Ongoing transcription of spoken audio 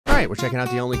right, we're checking out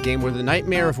the only game where the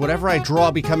nightmare of whatever I draw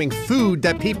becoming food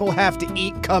that people have to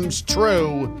eat comes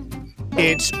true.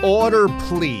 It's order,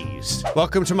 please.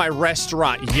 Welcome to my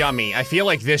restaurant, yummy. I feel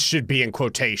like this should be in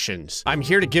quotations. I'm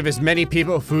here to give as many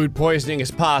people food poisoning as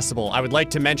possible. I would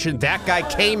like to mention that guy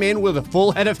came in with a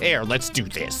full head of hair. Let's do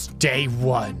this. Day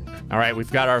 1. All right,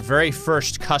 we've got our very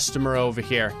first customer over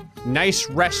here. Nice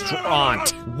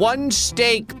restaurant. 1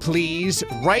 steak, please.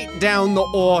 Write down the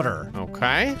order.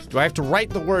 Okay. Do I have to write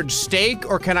the word steak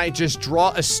or can I just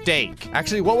draw a steak?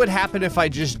 Actually, what would happen if I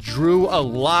just drew a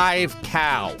live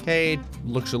cow? Okay,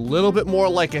 looks a little bit more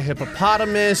like a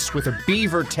hippopotamus with a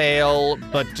beaver tail,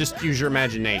 but just use your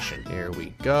imagination. There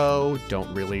we go.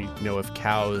 Don't really know if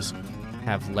cows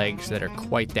have legs that are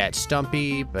quite that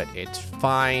stumpy, but it's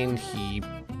fine. He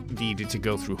needed to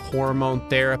go through hormone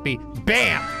therapy.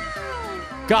 Bam!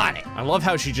 Got it. I love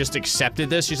how she just accepted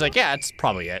this. She's like, yeah, it's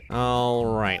probably it. All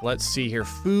right, let's see here.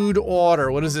 Food order.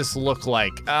 What does this look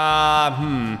like?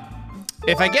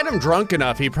 If I get him drunk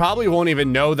enough, he probably won't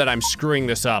even know that I'm screwing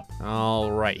this up.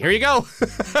 All right, here you go.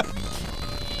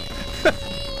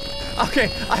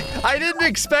 Okay, I didn't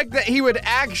expect that he would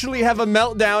actually have a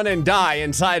meltdown and die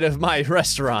inside of my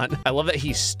restaurant. I love that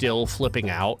he's still flipping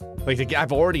out. Like,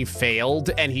 I've already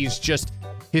failed, and he's just,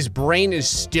 his brain is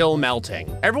still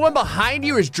melting. Everyone behind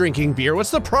you is drinking beer.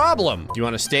 What's the problem? Do you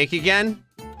want a steak again?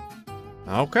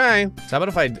 Okay. So how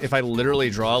about if I literally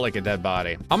draw like a dead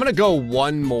body? I'm gonna go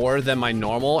 1 more than my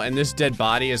normal, and this dead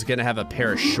body is gonna have a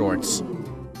pair of shorts.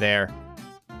 There.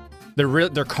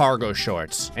 They're cargo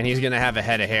shorts, and he's gonna have a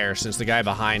head of hair since the guy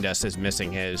behind us is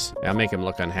missing his. I'll make him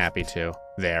look unhappy too.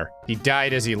 There. He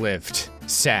died as he lived.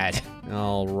 Sad.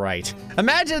 All right.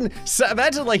 Imagine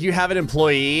like you have an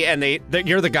employee and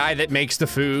you're the guy that makes the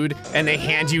food and they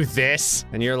hand you this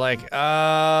and you're like,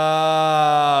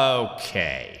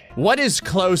 okay. What is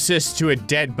closest to a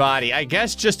dead body? I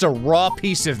guess just a raw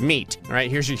piece of meat. All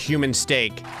right, here's your human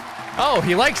steak. Oh,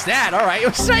 he likes that. All right,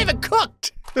 it's not even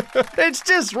cooked. It's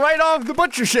just right off the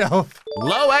butcher shelf.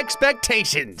 Low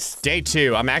expectations. Day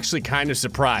 2, I'm actually kind of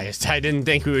surprised. I didn't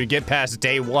think we would get past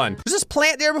day 1. Was this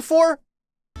plant there before?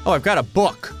 Oh, I've got a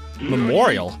book.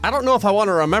 Memorial. I don't know if I want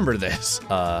to remember this.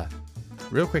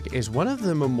 Real quick, is one of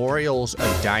the memorials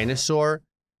a dinosaur?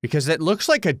 Because it looks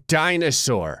like a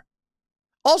dinosaur.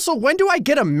 Also, when do I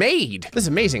get a maid? This is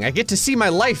amazing. I get to see my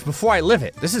life before I live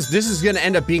it. This is gonna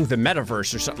end up being the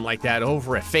metaverse or something like that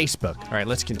over at Facebook. All right,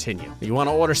 let's continue. You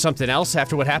wanna order something else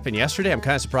after what happened yesterday? I'm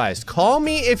kind of surprised. Call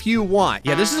me if you want.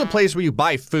 Yeah, this is a place where you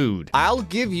buy food. I'll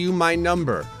give you my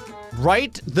number.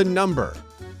 Write the number.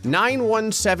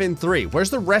 9173.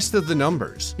 Where's the rest of the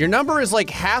numbers? Your number is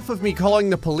like half of me calling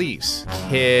the police.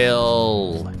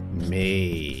 Kill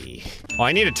me. Oh,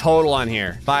 I need a total on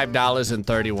here.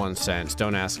 $5.31.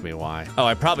 Don't ask me why. Oh,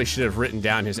 I probably should have written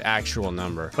down his actual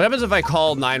number. What happens if I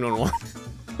call 911?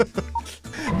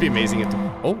 It'd be amazing if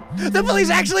the police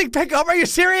actually pick up. Are you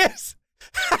serious?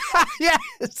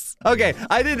 Yes. Okay,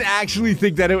 I didn't actually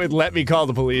think that it would let me call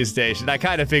the police station. I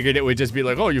kind of figured it would just be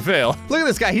like, oh, you fail. Look at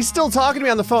this guy. He's still talking to me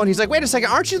on the phone. He's like, wait a second.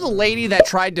 Aren't you the lady that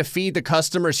tried to feed the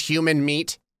customers human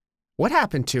meat? What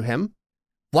happened to him?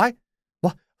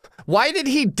 Why did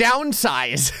he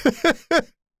downsize?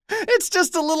 It's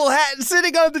just a little hat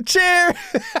sitting on the chair.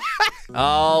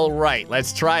 All right,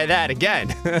 let's try that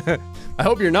again. I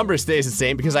hope your number stays the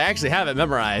same because I actually have it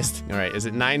memorized. All right, is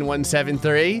it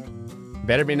 9173?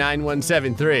 Better be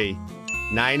 9173.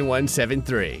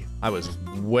 9173. I was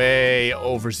way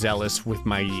overzealous with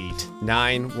my yeet.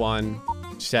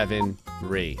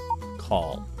 9173.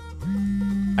 Call.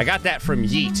 I got that from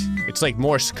yeet. It's like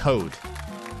Morse code.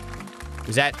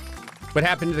 Is that what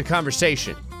happened to the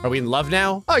conversation? Are we in love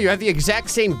now? Oh, you have the exact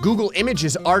same Google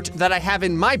Images art that I have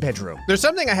in my bedroom. There's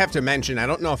something I have to mention. I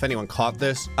don't know if anyone caught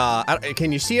this.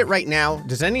 Can you see it right now?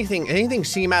 Does anything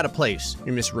seem out of place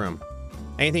in this room?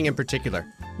 Anything in particular?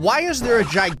 Why is there a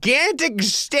gigantic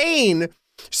stain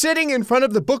sitting in front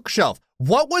of the bookshelf?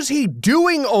 What was he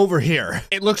doing over here?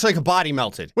 It looks like a body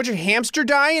melted. Would your hamster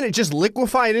die and it just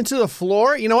liquefied into the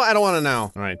floor? You know what? I don't want to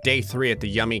know. All right, day 3 at the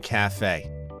Yummy Cafe.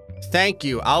 Thank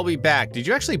you, I'll be back. Did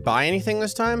you actually buy anything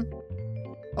this time?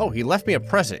 Oh, he left me a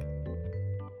present.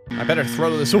 I better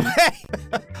throw this away.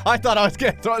 I thought I was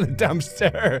gonna throw it in the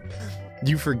dumpster.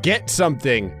 You forget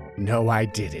something. No, I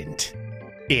didn't.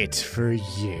 It's for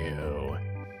you.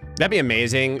 That'd be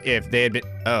amazing if they had been,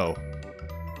 oh.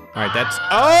 All right, that's,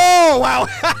 oh, wow.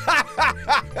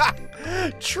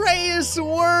 Trace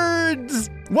words.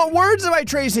 What words am I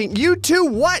tracing? You too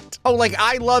what? Oh, like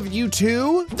I love you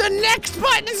too? The next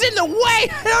button is in the way.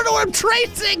 I don't know what I'm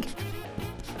tracing.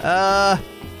 I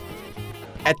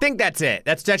think that's it.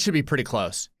 That should be pretty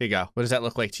close. Here you go. What does that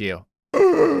look like to you?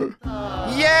 Yay!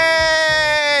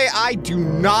 I do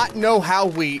not know how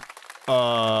we,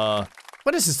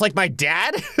 what is this, like my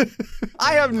dad?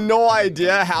 I have no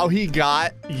idea how he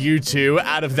got you two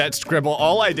out of that scribble.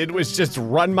 All I did was just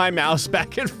run my mouse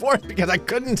back and forth because I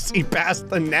couldn't see past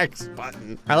the next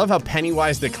button. I love how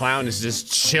Pennywise the Clown is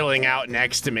just chilling out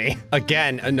next to me.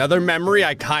 Again, another memory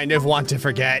I kind of want to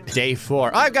forget. Day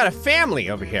 4. Oh, I've got a family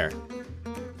over here.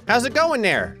 How's it going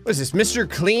there? What is this, Mr.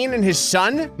 Clean and his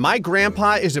son? My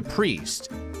grandpa is a priest.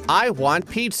 I want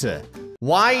pizza.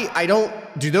 Why I don't,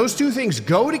 do those two things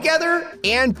go together?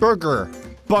 And burger.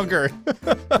 Bugger.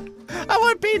 I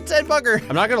want pizza and bugger.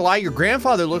 I'm not gonna lie, your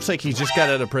grandfather looks like he just got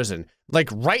out of prison. Like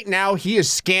right now, he is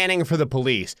scanning for the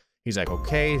police. He's like,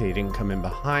 okay, they didn't come in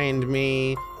behind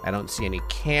me. I don't see any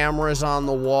cameras on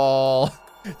the wall.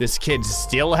 This kid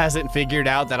still hasn't figured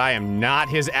out that I am not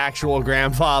his actual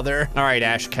grandfather. All right,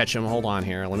 Ash Ketchum, hold on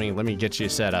here. Let me get you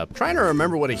set up. Trying to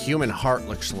remember what a human heart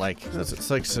looks like.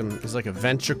 It's like a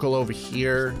ventricle over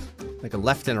here, like a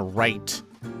left and a right,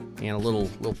 and a little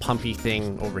pumpy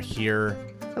thing over here.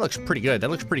 That looks pretty good.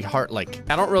 That looks pretty heart-like.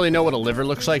 I don't really know what a liver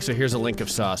looks like, so here's a link of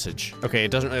sausage. Okay,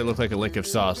 it doesn't really look like a link of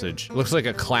sausage. It looks like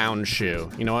a clown shoe.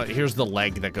 You know what? Here's the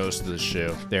leg that goes to the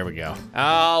shoe. There we go.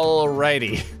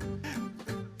 Alrighty.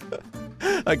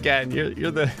 Again,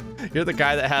 you're the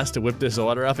guy that has to whip this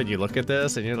order up, and you look at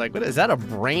this and you're like, what is that, a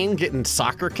brain getting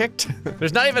soccer kicked?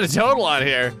 There's not even a total on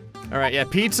here. All right, yeah,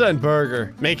 pizza and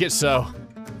burger. Make it so.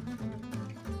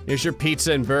 Here's your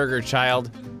pizza and burger, child.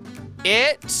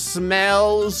 It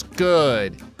smells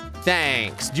good.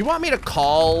 Thanks. Do you want me to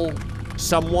call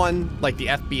someone like the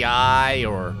FBI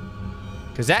or,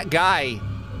 cause that guy,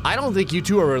 I don't think you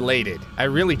two are related. I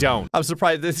really don't. I'm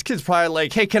surprised this kid's probably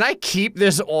like, hey, can I keep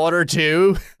this order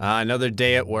too? Another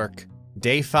day at work.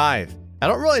 Day 5. I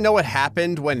don't really know what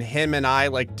happened when him and I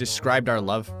like described our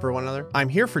love for one another. I'm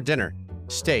here for dinner.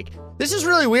 Steak. This is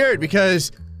really weird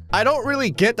because I don't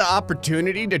really get the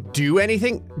opportunity to do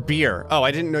anything. Beer. Oh, I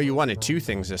didn't know you wanted 2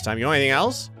 things this time. You want anything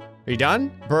else? Are you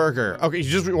done? Burger. Okay, you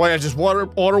just want to just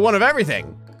order one of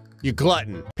everything. You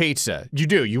glutton. Pizza. You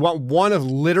do. You want one of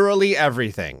literally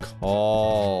everything.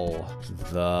 Call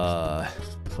the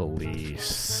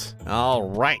police. All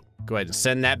right. Go ahead and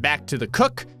send that back to the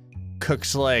cook.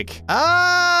 Cook's like,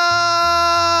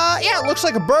 yeah, it looks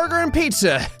like a burger and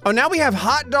pizza. Oh, now we have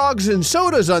hot dogs and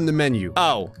sodas on the menu.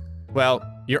 Oh, well,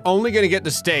 you're only gonna get the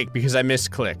steak because I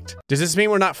misclicked. Does this mean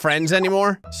we're not friends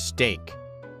anymore? Steak.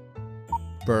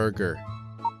 Burger.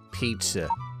 Pizza.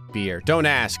 Beer. Don't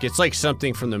ask. It's like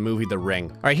something from the movie The Ring.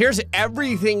 All right, here's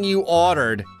everything you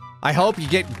ordered. I hope you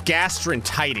get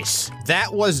gastroenteritis.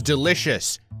 That was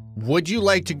delicious. Would you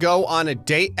like to go on a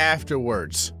date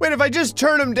afterwards? Wait, if I just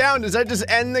turn him down, does that just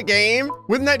end the game?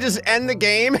 Wouldn't that just end the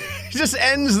game? It just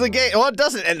ends the game. Well, it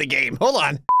doesn't end the game. Hold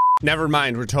on. Never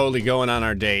mind. We're totally going on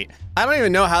our date. I don't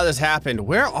even know how this happened.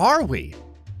 Where are we?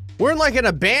 We're in like an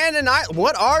abandoned island.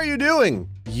 What are you doing?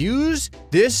 Use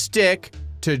this stick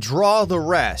to draw the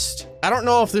rest. I don't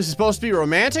know if this is supposed to be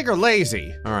romantic or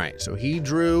lazy. All right, so he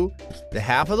drew the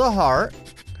half of the heart,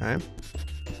 okay?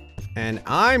 And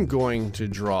I'm going to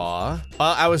draw,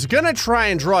 I was gonna try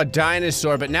and draw a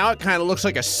dinosaur, but now it kind of looks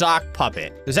like a sock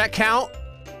puppet. Does that count?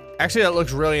 Actually, that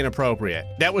looks really inappropriate.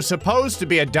 That was supposed to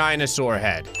be a dinosaur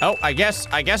head. Oh, I guess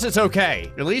it's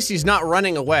okay. At least he's not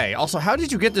running away. Also, how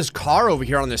did you get this car over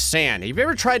here on the sand? Have you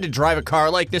ever tried to drive a car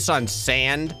like this on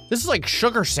sand? This is like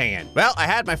sugar sand. Well, I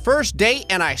had my first date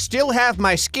and I still have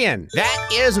my skin. That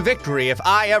is a victory if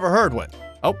I ever heard one.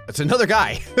 Oh, it's another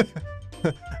guy.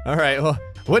 All right, well,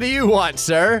 what do you want,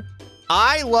 sir?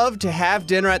 I love to have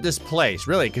dinner at this place,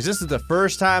 really, because this is the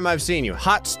first time I've seen you.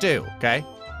 Hot stew, okay?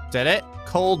 Is that it?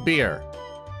 Cold beer.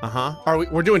 Uh-huh.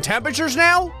 We're doing temperatures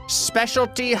now?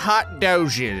 Specialty hot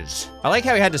doges. I like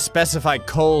how he had to specify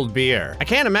cold beer. I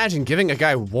can't imagine giving a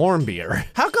guy warm beer.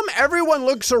 How come everyone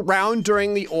looks around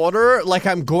during the order like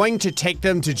I'm going to take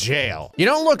them to jail? You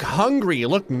don't look hungry, you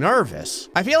look nervous.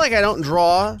 I feel like I don't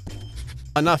draw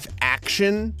enough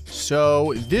action,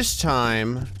 so this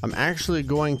time I'm actually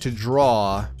going to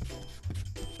draw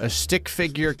a stick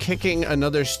figure kicking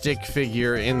another stick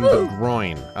figure in the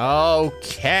groin.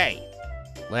 Okay.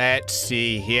 Let's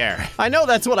see here. I know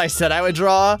that's what I said I would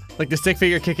draw, like the stick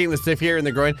figure kicking the stick figure in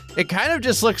the groin. It kind of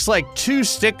just looks like 2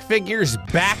 stick figures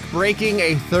back breaking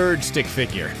a 3rd stick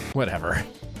figure. Whatever.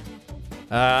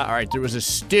 All right, there was a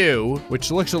stew, which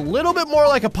looks a little bit more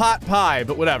like a pot pie,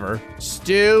 but whatever.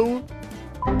 Stew,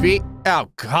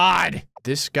 oh God.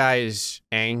 This guy's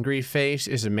angry face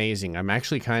is amazing. I'm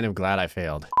actually kind of glad I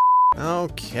failed.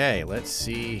 Okay, let's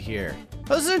see here.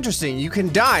 Oh, this is interesting. You can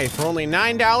die for only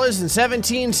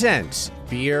 $9.17.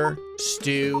 Beer,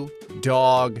 stew,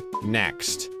 dog,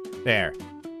 next. There.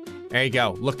 There you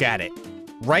go. Look at it.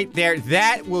 Right there.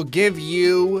 That will give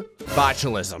you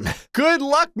botulism. Good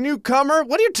luck, newcomer.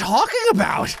 What are you talking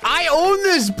about? I own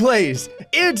this place.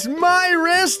 It's my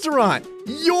restaurant.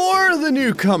 You're the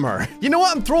newcomer. You know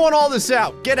what? I'm throwing all this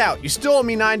out. Get out. You still owe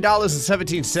me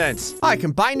 $9.17. I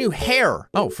can buy new hair.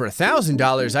 Oh, for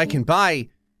 $1,000, I can buy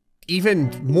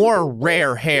even more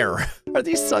rare hair. Are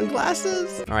these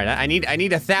sunglasses? All right, I need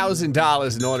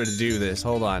 $1,000 in order to do this.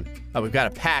 Hold on. Oh, we've got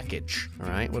a package. All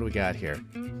right, what do we got here?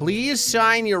 Please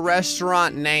sign your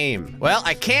restaurant name. Well,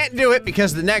 I can't do it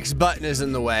because the next button is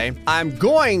in the way. I'm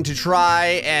going to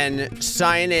try and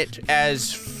sign it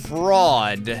as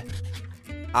fraud.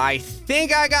 I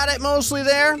think I got it mostly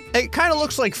there. It kind of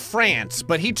looks like France,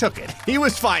 but he took it. He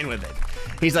was fine with it.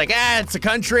 He's like, it's a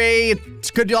country.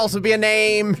 It could also be a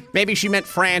name. Maybe she meant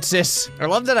Francis. I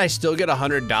love that I still get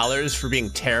 $100 for being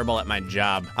terrible at my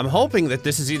job. I'm hoping that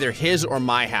this is either his or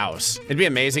my house. It'd be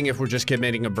amazing if we're just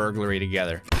committing a burglary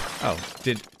together. Oh,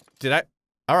 did I?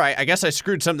 All right, I guess I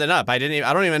screwed something up. I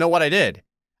don't even know what I did.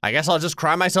 I guess I'll just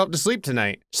cry myself to sleep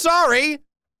tonight. Sorry.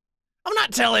 I'm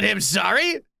not telling him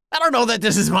sorry. I don't know that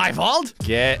this is my fault.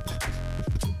 Get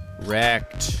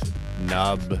wrecked.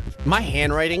 Nub. My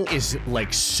handwriting is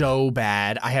like so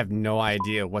bad. I have no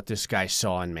idea what this guy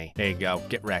saw in me. There you go.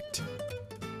 Get wrecked.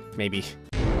 Maybe.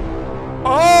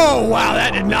 Oh, wow.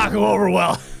 That did not go over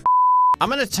well. I'm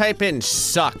gonna type in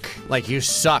suck. Like you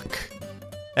suck.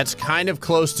 That's kind of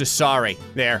close to sorry.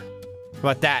 There. How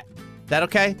about that? That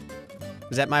okay?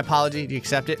 Is that my apology? Do you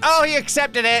accept it? Oh, he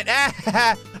accepted it.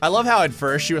 I love how at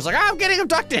first she was like, I'm getting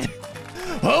abducted.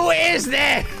 Who is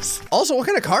this? Also, what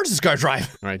kind of car does this guy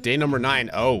drive? All right, day number 9.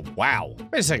 Oh, wow.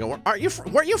 Wait a second,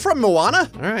 weren't you from Moana?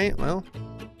 All right, well,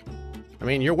 I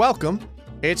mean, you're welcome.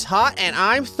 It's hot and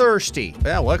I'm thirsty.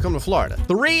 Yeah, welcome to Florida.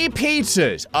 3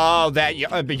 pizzas. Oh,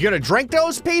 you're gonna drink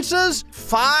those pizzas?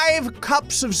 5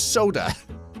 cups of soda.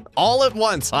 All at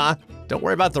once, huh? Don't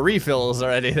worry about the refills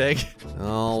or anything.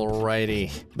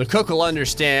 Alrighty. The cook will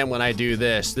understand when I do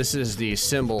this. This is the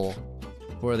symbol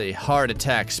for the heart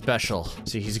attack special.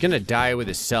 See, he's gonna die with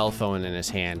his cell phone in his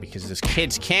hand because his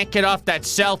kids can't get off that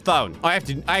cell phone. I have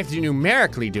to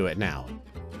numerically do it now.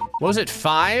 What was it,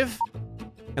 5?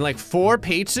 And like 4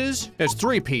 pizzas? There's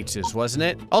 3 pizzas, wasn't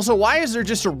it? Also, why is there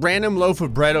just a random loaf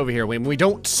of bread over here when we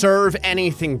don't serve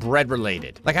anything bread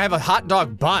related? Like I have a hot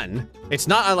dog bun. It's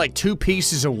not on like 2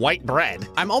 pieces of white bread.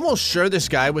 I'm almost sure this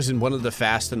guy was in one of the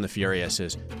Fast and the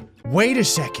Furiouses. Wait a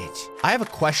second. I have a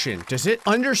question. Does it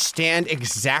understand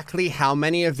exactly how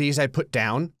many of these I put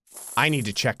down? I need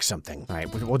to check something. All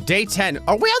right, well, day 10.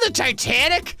 Are we on the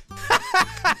Titanic?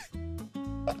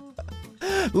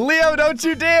 Leo, don't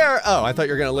you dare. Oh, I thought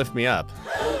you were gonna lift me up.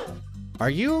 Are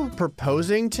you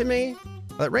proposing to me?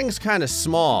 That ring's kind of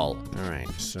small. All right,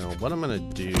 so what I'm gonna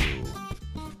do.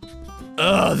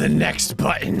 Oh, the next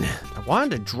button. I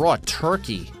wanted to draw a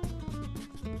turkey.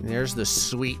 There's the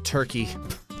sweet turkey.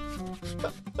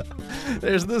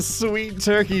 There's the sweet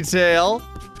turkey tail.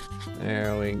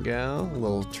 There we go. A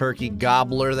little turkey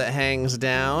gobbler that hangs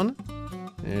down.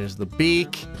 There's the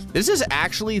beak. This is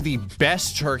actually the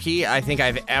best turkey I think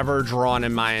I've ever drawn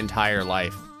in my entire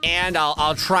life. And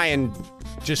I'll try and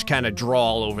just kind of draw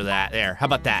all over that. There, how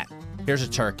about that? Here's a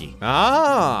turkey.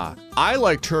 Ah, I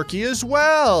like turkey as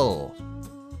well.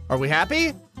 Are we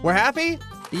happy? We're happy?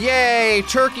 Yay,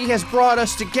 turkey has brought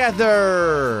us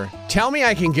together. Tell me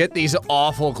I can get these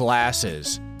awful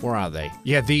glasses. Where are they?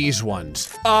 Yeah, these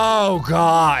ones. Oh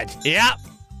God, yep.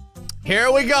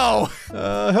 Here we go.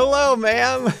 Hello,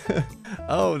 ma'am.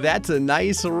 Oh, that's a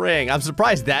nice ring. I'm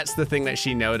surprised that's the thing that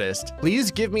she noticed. Please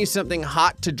give me something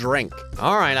hot to drink.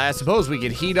 All right, I suppose we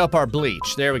could heat up our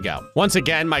bleach. There we go. Once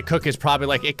again, my cook is probably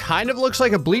like, it kind of looks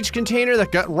like a bleach container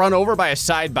that got run over by a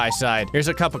side-by-side. Here's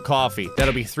a cup of coffee.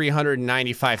 That'll be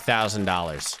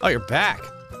 $395,000. Oh, you're back.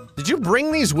 Did you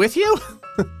bring these with you?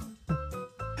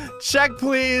 Check,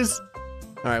 please.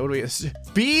 All right, what do we,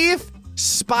 beef?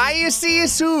 Spicy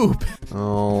soup.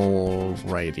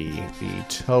 Alrighty, the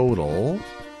total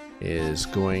is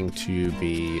going to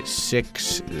be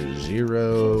 6,000. You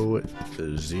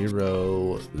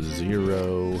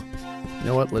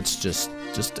know what? Let's just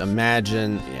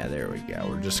imagine. Yeah, there we go.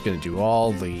 We're just gonna do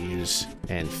all these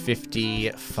and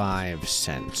 55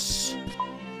 cents.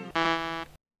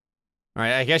 All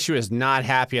right, I guess she was not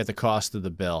happy at the cost of the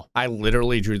bill. I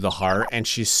literally drew the heart and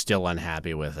she's still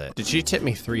unhappy with it. Did she tip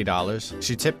me $3?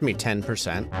 She tipped me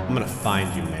 10%. I'm gonna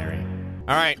find you, Mary.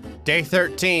 All right, day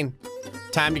 13.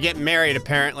 Time to get married,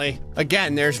 apparently.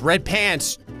 Again, there's red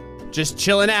pants. Just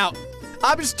chilling out.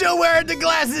 I'm still wearing the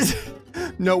glasses.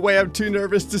 No way, I'm too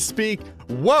nervous to speak.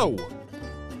 Whoa.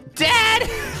 Dad!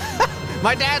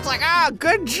 My dad's like,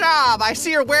 good job. I see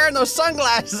you're wearing those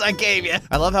sunglasses I gave you.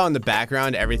 I love how in the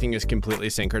background, everything is completely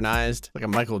synchronized. Like a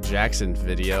Michael Jackson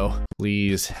video.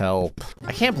 Please help.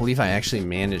 I can't believe I actually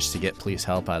managed to get please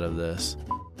help out of this.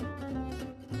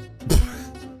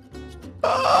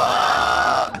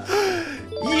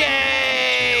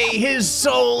 Yay! His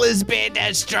soul has been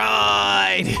destroyed.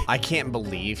 I can't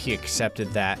believe he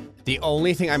accepted that. The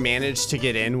only thing I managed to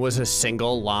get in was a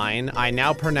single line. I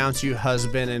now pronounce you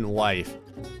husband and wife.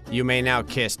 You may now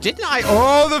kiss. Didn't I?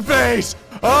 Oh, the face!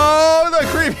 Oh, the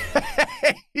creepy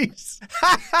face!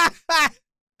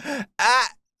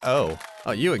 Oh,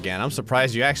 you again. I'm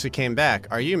surprised you actually came back.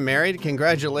 Are you married?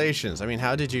 Congratulations. I mean,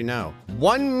 how did you know?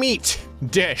 One meat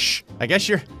dish. I guess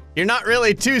you're not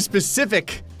really too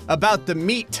specific about the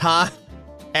meat, huh?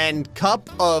 And cup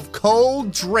of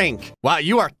cold drink. Wow,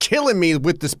 you are killing me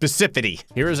with the specificity.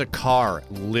 Here is a car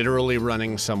literally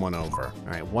running someone over. All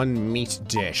right, one meat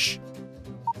dish.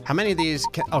 How many of these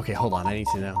okay, hold on, I need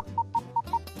to know.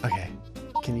 Okay,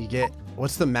 can you get,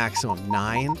 what's the maximum,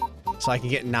 9? So I can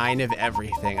get 9 of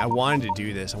everything. I wanted to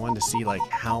do this. I wanted to see like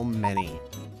how many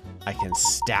I can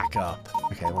stack up.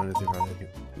 Okay, 1, 2, 3, 4, 5,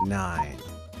 9.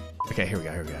 Okay, here we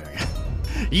go.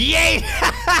 Yay!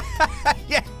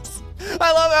 Yes!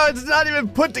 I love how it's not even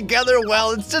put together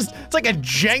well. It's like a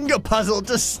Jenga puzzle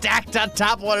just stacked on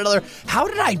top of one another. How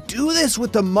did I do this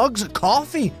with the mugs of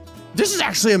coffee? This is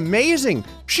actually amazing.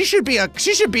 She should be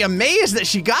amazed that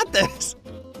she got this.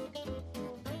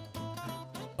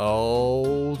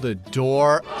 Oh, the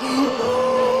door.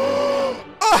 Oh,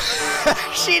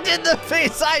 she did the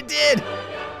face I did.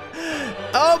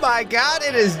 Oh my God,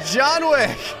 it is John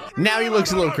Wick. Now he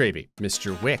looks a little creepy.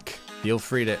 Mr. Wick, feel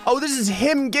free to, oh, this is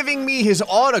him giving me his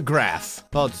autograph.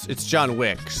 Well, it's John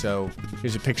Wick, so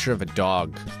here's a picture of a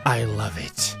dog. I love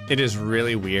it. It is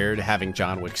really weird having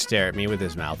John Wick stare at me with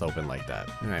his mouth open like that.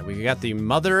 All right, we got the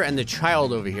mother and the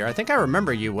child over here. I think I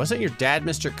remember you. Wasn't your dad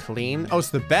Mr. Clean? Oh, it's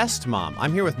the best mom.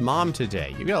 I'm here with mom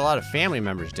today. You got a lot of family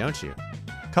members, don't you?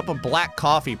 Cup of black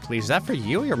coffee, please. Is that for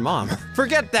you or your mom?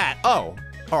 Forget that. Oh.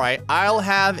 All right, I'll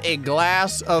have a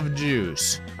glass of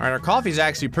juice. All right, our coffee's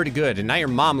actually pretty good, and now your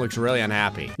mom looks really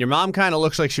unhappy. Your mom kind of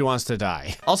looks like she wants to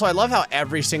die. Also, I love how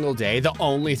every single day, the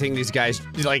only thing these guys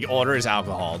like order is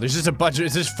alcohol. There's just a bunch of,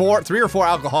 it's just 3 or 4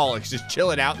 alcoholics just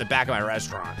chilling out in the back of my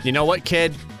restaurant. You know what,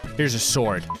 kid? Here's a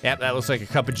sword. Yep, that looks like a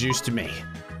cup of juice to me.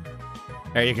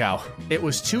 There you go. It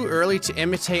was too early to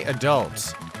imitate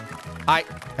adults.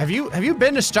 Have you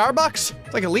been to Starbucks?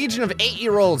 It's like a legion of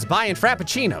 8-year-olds buying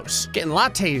frappuccinos, getting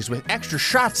lattes with extra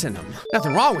shots in them.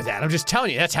 Nothing wrong with that. I'm just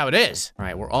telling you, that's how it is. All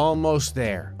right, we're almost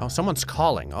there. Oh, someone's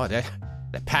calling. Oh, that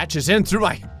patches in through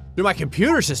my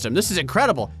computer system. This is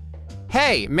incredible.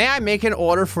 Hey, may I make an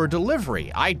order for delivery?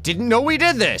 I didn't know we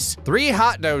did this. 3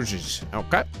 hot dogs.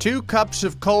 Okay. 2 cups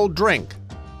of cold drink.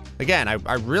 Again,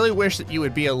 I really wish that you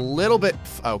would be a little bit,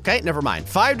 okay, never mind.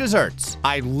 5 desserts.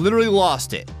 I literally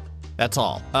lost it. That's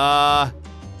all. I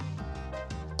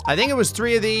think it was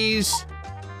 3 of these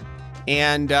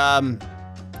and 5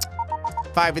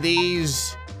 of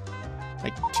these,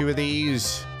 like 2 of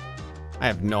these. I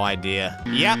have no idea.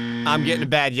 Yep, I'm getting a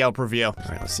bad Yelp review. All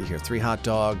right, let's see here. 3 hot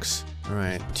dogs. All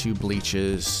right, 2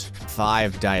 bleaches,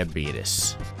 5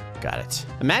 diabetes. Got it.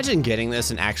 Imagine getting this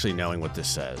and actually knowing what this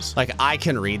says. Like, I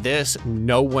can read this.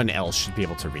 No one else should be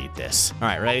able to read this. All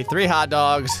right, ready? 3 hot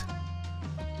dogs.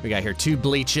 We got here 2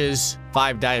 bleaches,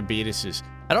 5 diabeteses.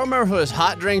 I don't remember if it was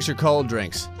hot drinks or cold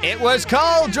drinks. It was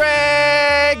cold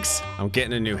drinks! I'm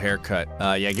getting a new haircut.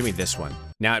 Yeah, give me this one.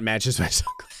 Now it matches my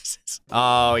sunglasses.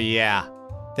 Oh, yeah.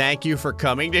 Thank you for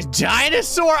coming to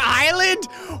Dinosaur Island?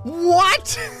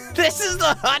 What? This is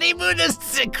the honeymoon? This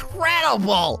is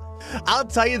incredible. I'll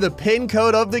tell you the pin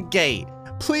code of the gate.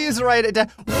 Please write it down.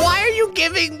 Why are you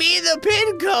giving me the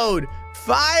pin code?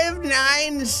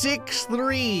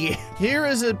 5963. Here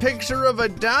is a picture of a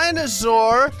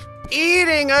dinosaur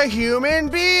eating a human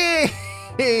being.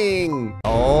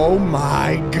 Oh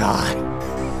my God.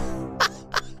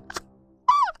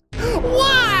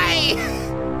 Why?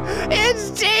 It's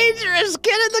dangerous.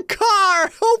 Get in the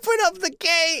car. Open up the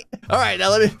gate. All right, now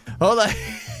let me, hold on.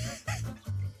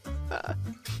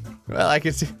 Well, I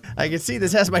can see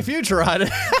this has my future on it.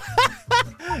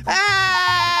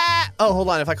 Oh, hold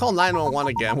on. If I call 911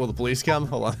 again, will the police come?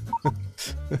 Hold on. All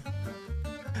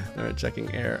right,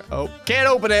 checking air. Oh, can't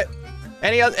open it.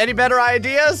 Any better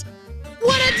ideas?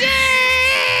 What a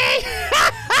day!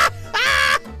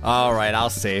 All right, I'll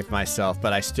save myself,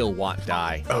 but I still want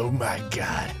die. Oh my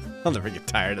God. I'll never get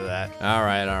tired of that. All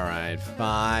right.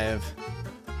 5.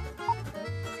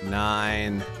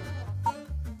 9,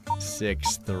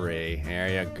 6, 3.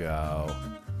 There you go.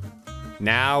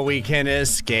 Now we can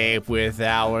escape with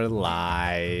our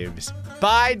lives.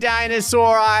 Bye,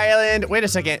 Dinosaur Island. Wait a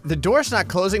second. The door's not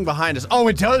closing behind us. Oh,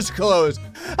 it does close.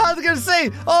 I was gonna say,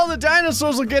 all the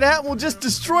dinosaurs will get out and we'll just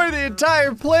destroy the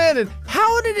entire planet.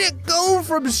 How did it go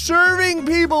from serving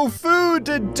people food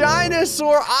to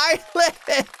Dinosaur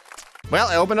Island? Well,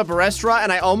 I opened up a restaurant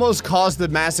and I almost caused the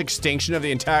mass extinction of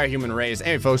the entire human race.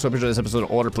 Anyway, folks, hope you enjoyed this episode.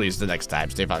 Order, please, the next time.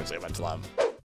 Stay fun, stay much love.